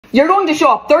You're going to show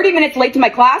up 30 minutes late to my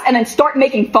class and then start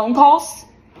making phone calls?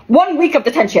 1 week of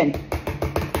detention.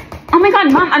 Oh my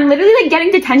god, Mom, I'm literally like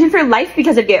getting detention for life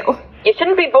because of you. You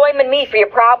shouldn't be blaming me for your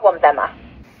problems, Emma.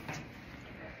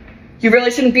 You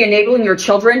really shouldn't be enabling your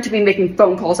children to be making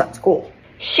phone calls at school.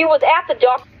 She was at the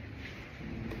doctor.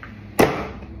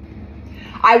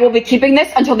 I will be keeping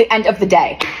this until the end of the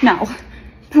day. No,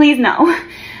 please no.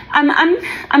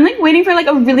 I'm like waiting for like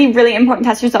a really, really important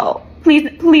test result.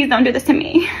 Please don't do this to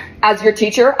me. As your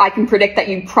teacher, I can predict that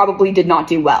you probably did not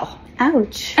do well.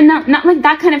 Ouch. And not like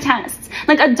that kind of test.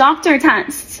 Like a doctor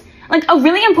test. Like a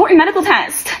really important medical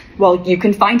test. Well, you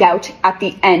can find out at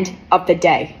the end of the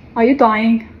day. Are you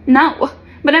dying? No,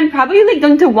 but I'm probably like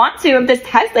going to want to if this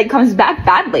test like comes back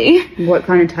badly. What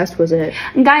kind of test was it?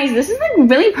 Guys, this is like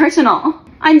really personal.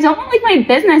 I don't want like my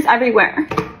business everywhere.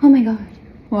 Oh my god.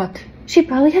 What? She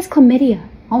probably has chlamydia.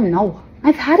 Oh no.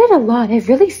 I've had it a lot. It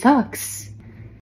really sucks.